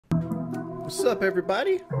What's up,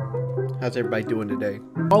 everybody? How's everybody doing today?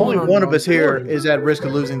 Only one of us here is at risk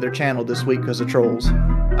of losing their channel this week because of trolls.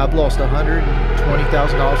 I've lost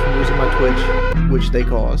 $120,000 from losing my Twitch, which they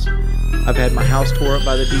caused. I've had my house tore up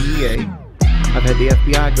by the DEA. I've had the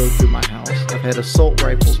FBI go through my house. I've had assault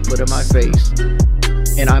rifles put in my face.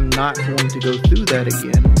 And I'm not going to go through that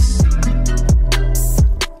again.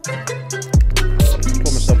 I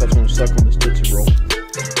told myself I was going to suck on this Tootsie Roll.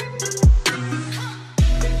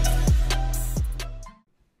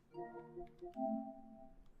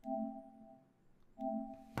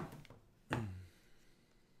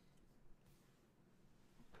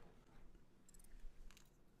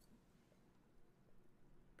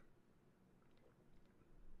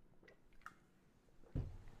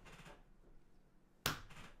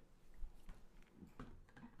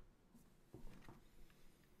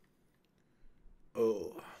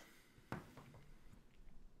 Oh.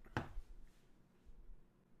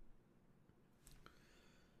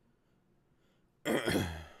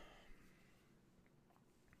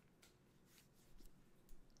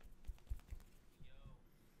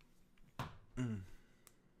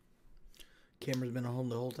 Camera's been home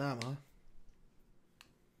the whole time, huh?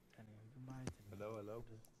 Hello, hello.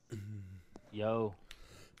 Yo.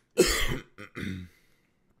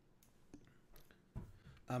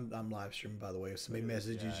 I'm live streaming, by the way. If somebody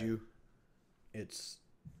messages you, it's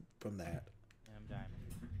from that. I'm dying.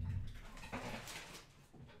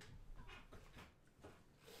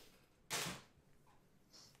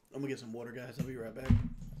 I'm gonna get some water, guys. I'll be right back.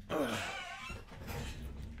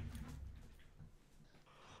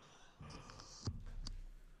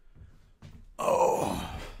 Oh.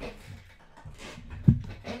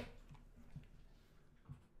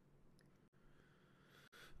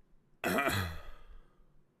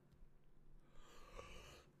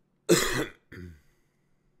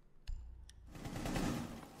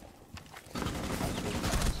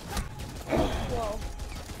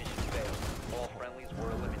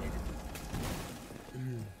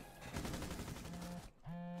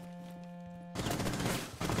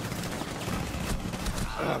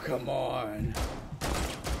 Oh, come on.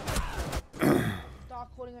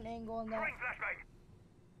 Stop putting an angle on that.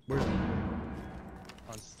 Where's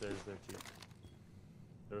On stairs there too.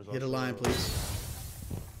 There was Hit a also line, please.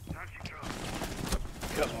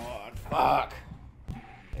 Come on. Fuck.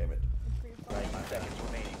 Damn it.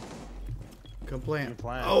 Come plant.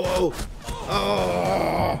 plant. Oh, oh.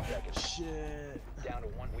 Oh. Shit. Down to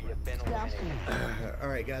one. We have been eliminated. All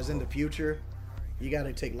right, guys. In the future, you got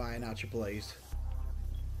to take lying out your plays.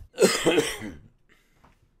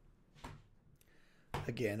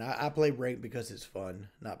 Again, I play rank because it's fun,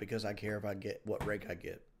 not because I care if I get what rank I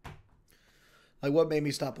get. Like, what made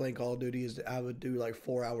me stop playing Call of Duty is I would do like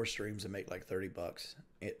 4-hour streams and make like $30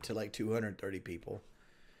 to like 230 people.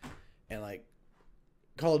 And like,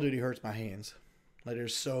 Call of Duty hurts my hands. Like,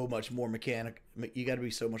 there's so much more you got to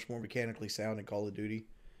be so much more mechanically sound in Call of Duty.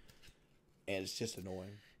 And it's just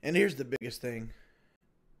annoying. And here's the biggest thing.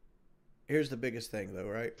 Here's the biggest thing, though,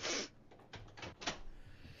 right?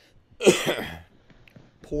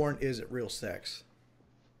 Porn isn't real sex.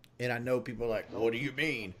 And I know people are like, what do you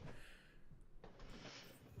mean?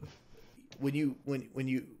 When you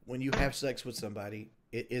have sex with somebody,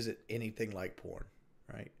 it isn't anything like porn,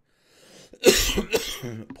 right?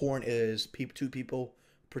 Porn is two people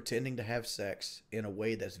pretending to have sex in a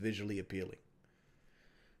way that's visually appealing.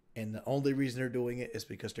 And the only reason they're doing it is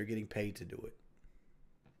because they're getting paid to do it.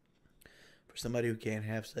 For somebody who can't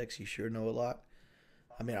have sex, you sure know a lot.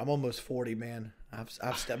 I mean, I'm almost 40, man. I've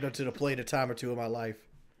stepped up to the plate a time or two in my life.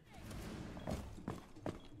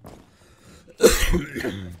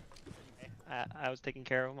 I was taking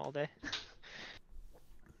care of him all day.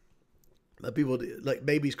 But people, like,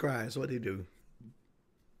 babies cry. That's what they do.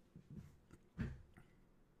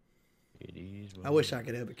 I wish I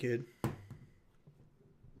could have a kid.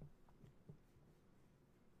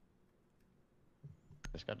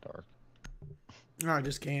 It's got dark. No, I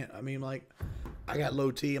just can't. I mean, like, I got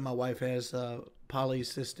low T and my wife has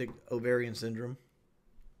polycystic ovarian syndrome.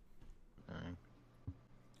 Dang.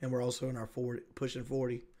 And we're also in our 40, pushing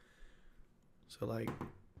 40. So, like,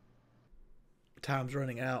 time's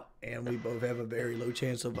running out and we both have a very low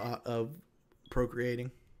chance of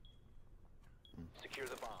procreating. Secure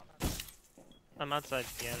the bomb. I'm outside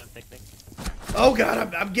piano picnic. Oh,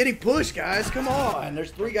 God, I'm getting pushed, guys. Come on.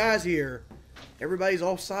 There's 3 guys here. Everybody's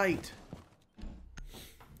off site.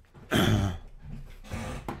 Well,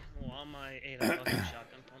 on my 8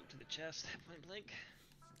 shotgun pump to the chest, point blank.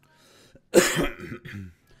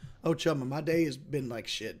 Oh, Chumma, my day has been like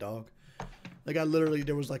shit, dog. Like,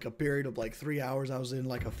 there was like a period of like 3 hours I was in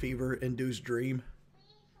like a fever-induced dream.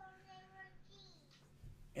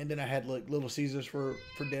 And then I had like Little Caesars for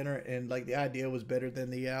dinner, and like the idea was better than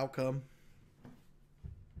the outcome.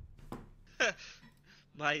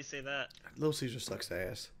 Why you say that? Little Caesars sucks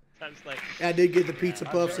ass. Sounds like I did get the pizza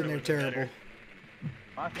I'm puffs, sure and it they're would've been terrible.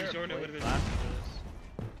 My I'm favorite sure it place would have been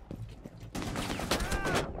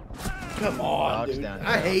last- Come on, Dogs dude. down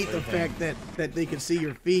I here. hate the What do you fact that they can see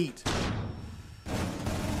your feet.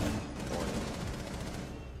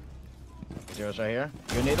 Zero's right here.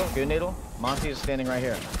 Good needle, good needle. Monty is standing right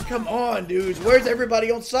here. Come on, dudes. Where's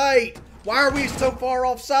everybody on site? Why are we so far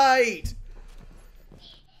off site?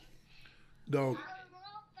 Dog.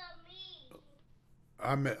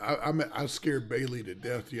 I scared Bailey to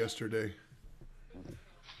death yesterday.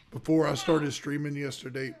 Before I started streaming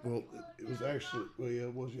yesterday, well, it was actually, well, yeah,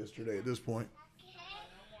 it was yesterday at this point.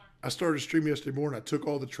 I started streaming yesterday morning. I took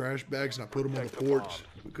all the trash bags and I put them on the porch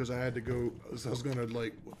because I had to go. I was gonna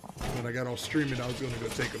like, when I got off streaming, I was gonna go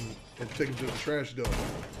take them to the trash dump.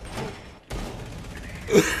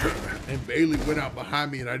 And Bailey went out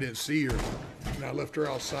behind me and I didn't see her, and I left her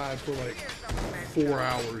outside for like 4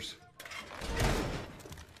 hours.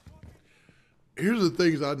 Here's the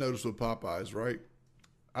things I noticed with Popeyes, right?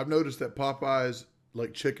 I've noticed that Popeyes,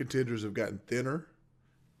 like chicken tenders, have gotten thinner.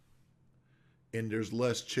 And there's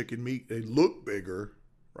less chicken meat. They look bigger,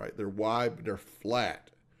 right? They're wide, but they're flat.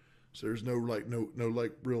 So there's no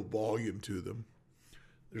real volume to them.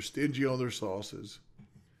 They're stingy on their sauces.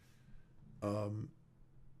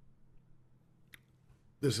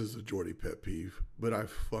 This is a Jordy pet peeve, but I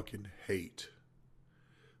fucking hate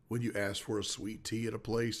when you ask for a sweet tea at a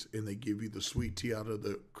place and they give you the sweet tea out of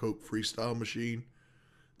the Coke Freestyle machine.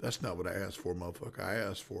 That's not what I asked for, motherfucker. I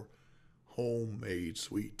asked for homemade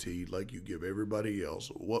sweet tea like you give everybody else.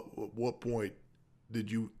 What point did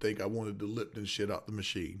you think I wanted the Lipton shit out the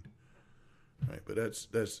machine? Right, but that's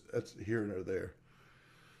here and there.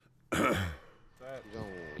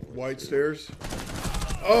 White Stairs.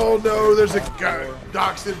 Oh no, there's a guy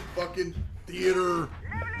Doxon fucking theater.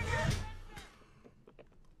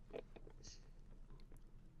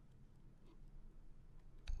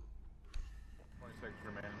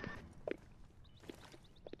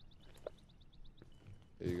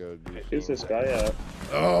 You gotta do Who's this guy at?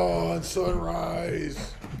 Oh, and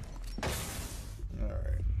Sunrise. All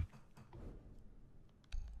right.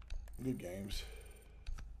 Good games.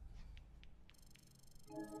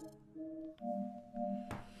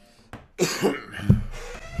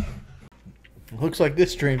 Looks like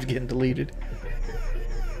this stream's getting deleted.